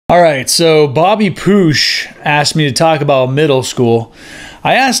All right, so Bobby Poosh asked me to talk about middle school.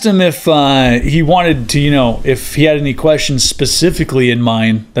 I asked him if he wanted to, if he had any questions specifically in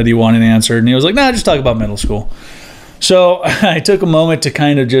mind that he wanted answered, and he was like, "Nah, just talk about middle school." So I took a moment to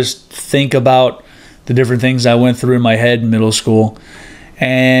kind of just think about the different things I went through in my head in middle school,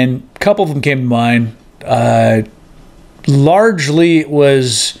 and a couple of them came to mind. Largely, it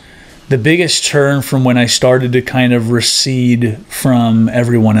was the biggest turn from when I started to kind of recede from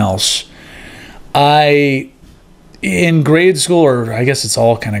everyone else. In grade school, or I guess it's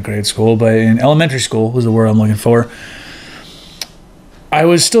all kind of grade school, but in elementary school was the word I'm looking for, I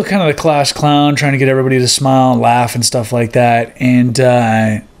was still kind of the class clown, trying to get everybody to smile and laugh and stuff like that. And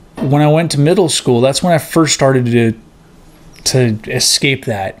when I went to middle school, that's when I first started to escape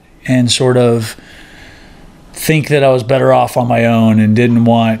that and sort of think that I was better off on my own and didn't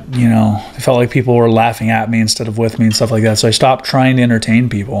want, I felt like people were laughing at me instead of with me and stuff like that. So I stopped trying to entertain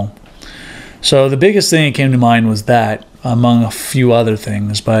people. So the biggest thing that came to mind was that, among a few other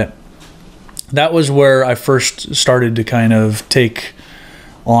things, but that was where I first started to kind of take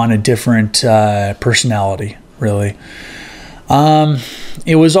on a different personality, really.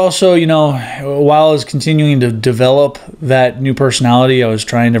 It was also, while I was continuing to develop that new personality, I was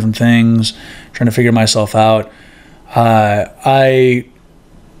trying different things, trying to figure myself out. I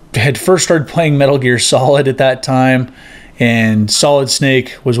had first started playing Metal Gear Solid at that time, and Solid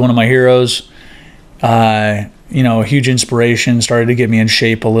Snake was one of my heroes. A huge inspiration, started to get me in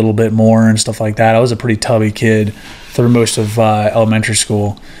shape a little bit more and stuff like that. I was a pretty tubby kid through most of elementary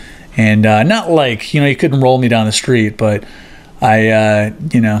school, and not like, you couldn't roll me down the street, but I,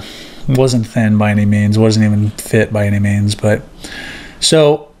 wasn't thin by any means, wasn't even fit by any means. But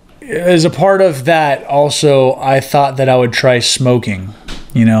so as a part of that, also, I thought that I would try smoking.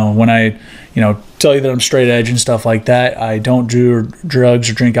 When I, tell you that I'm straight edge and stuff like that, I don't do drugs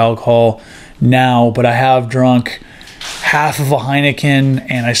or drink alcohol now, but I have drunk half of a Heineken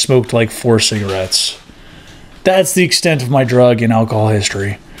and I smoked like 4 cigarettes. That's the extent of my drug and alcohol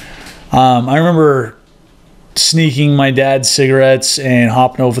history. I remember sneaking my dad's cigarettes and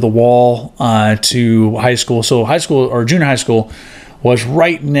hopping over the wall to high school. So high school, or junior high school, was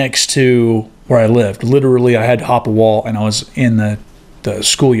right next to where I lived. Literally, I had to hop a wall and I was in the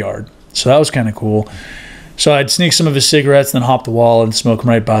schoolyard. So that was kind of cool. So I'd sneak some of his cigarettes and then hop the wall and smoke them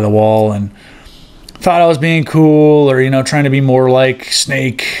right by the wall, and thought I was being cool, or, trying to be more like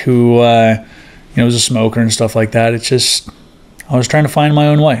Snake, who, was a smoker and stuff like that. It's just, I was trying to find my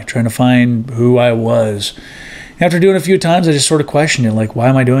own way, trying to find who I was. After doing it a few times, I just sort of questioned it, like, why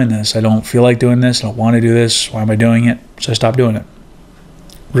am I doing this? I don't feel like doing this. I don't want to do this. Why am I doing it? So I stopped doing it.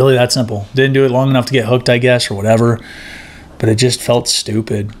 Really that simple. Didn't do it long enough to get hooked, I guess, or whatever, but it just felt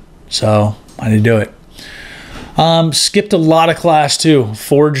stupid. So I didn't do it. Skipped a lot of class too.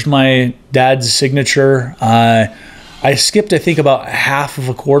 Forged my dad's signature. I skipped, I think, about half of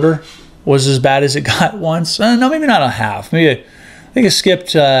a quarter. Was as bad as it got once. No, maybe not a half. Maybe I think I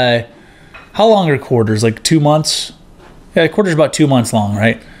skipped. How long are quarters? Like 2 months? Yeah, a quarter's about 2 months long,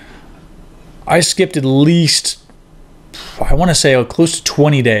 right? I skipped at least, I want to say, close to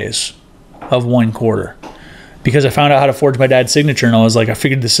 20 days of 1 quarter, because I found out how to forge my dad's signature, and I was like, I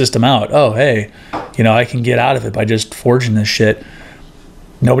figured the system out. Oh, hey, I can get out of it by just forging this shit.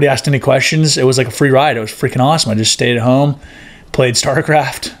 Nobody asked any questions. It was like a free ride. It was freaking awesome. I just stayed at home, played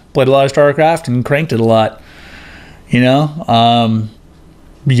StarCraft, played a lot of StarCraft, and cranked it a lot. Young,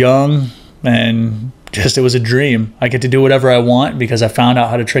 and just, it was a dream. I get to do whatever I want because I found out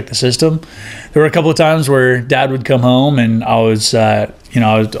how to trick the system. There were a couple of times where Dad would come home, and I was, I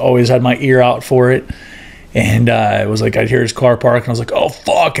was always had my ear out for it. And it was like, I'd hear his car park, and I was like, oh,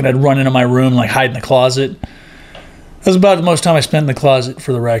 fuck. And I'd run into my room, like hide in the closet. That was about the most time I spent in the closet,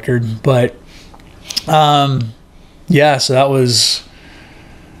 for the record. But, yeah, so that was,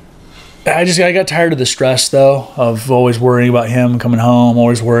 I got tired of the stress, though, of always worrying about him coming home,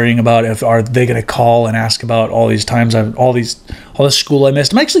 always worrying about are they going to call and ask about all these times, all this school I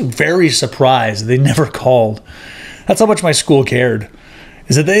missed. I'm actually very surprised they never called. That's how much my school cared.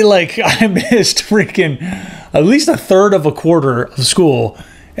 Is that I missed freaking at least a third of a quarter of school,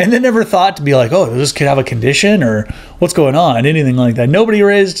 and they never thought to be like, oh, does this kid have a condition, or what's going on? Anything like that. Nobody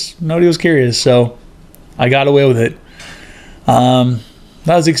was curious, so I got away with it.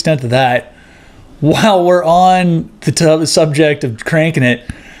 That was the extent of that. While we're on the subject of cranking it,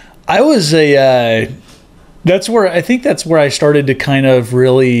 I was that's where I started to kind of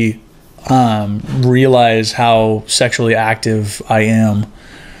really realize how sexually active I am,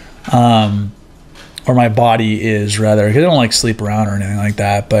 or my body is, rather, because I don't like sleep around or anything like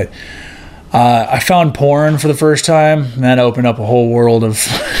that. But I found porn for the first time, and that opened up a whole world of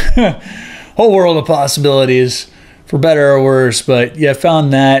whole world of possibilities, for better or worse. But yeah, I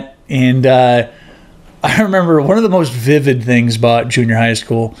found that, and I remember one of the most vivid things about junior high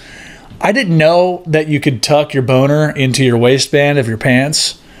school. I didn't know that you could tuck your boner into your waistband of your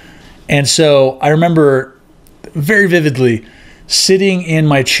pants. And so I remember very vividly sitting in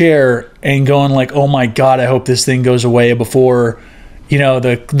my chair and going like, oh my God, I hope this thing goes away before, you know,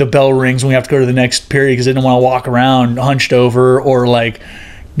 the bell rings and we have to go to the next period, because I didn't want to walk around hunched over or like,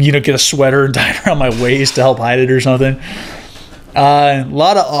 you know, get a sweater and tie it around my waist to help hide it or something. A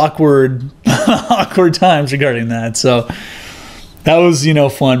lot of awkward times regarding that. So that was, you know,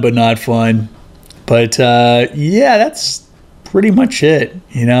 fun but not fun. But yeah, that's pretty much it.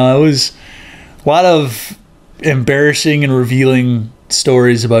 You know, it was a lot of embarrassing and revealing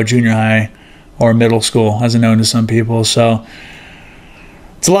stories about junior high or middle school, as known to some people. So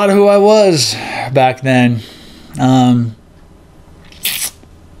it's a lot of who I was back then.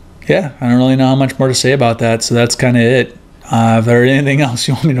 Yeah, I don't really know how much more to say about that. So that's kind of it. If there's anything else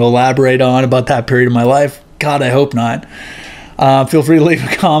you want me to elaborate on about that period of my life, God, I hope not. Feel free to leave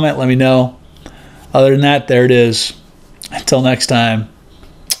a comment. Let me know. Other than that, there it is. Until next time,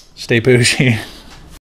 stay pooshy.